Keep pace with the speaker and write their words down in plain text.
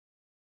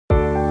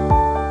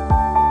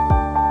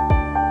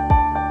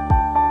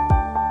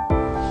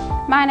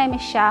My name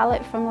is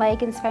Charlotte from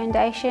Lagan's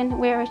Foundation.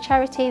 We are a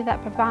charity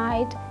that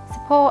provide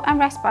support and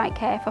respite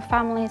care for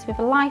families with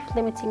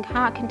life-limiting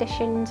heart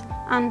conditions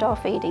and/or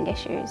feeding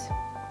issues.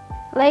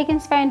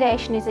 Lagan's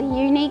Foundation is a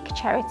unique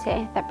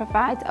charity that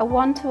provides a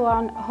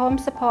one-to-one home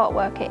support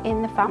worker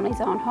in the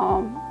family's own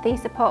home.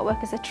 These support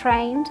workers are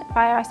trained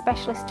via our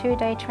specialist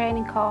 2-day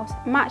training course,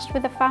 matched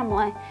with a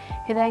family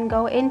who then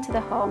go into the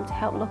home to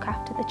help look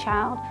after the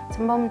child so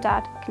mum and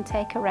dad can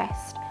take a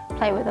rest,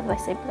 play with other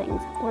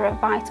siblings. We're a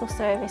vital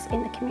service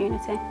in the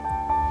community.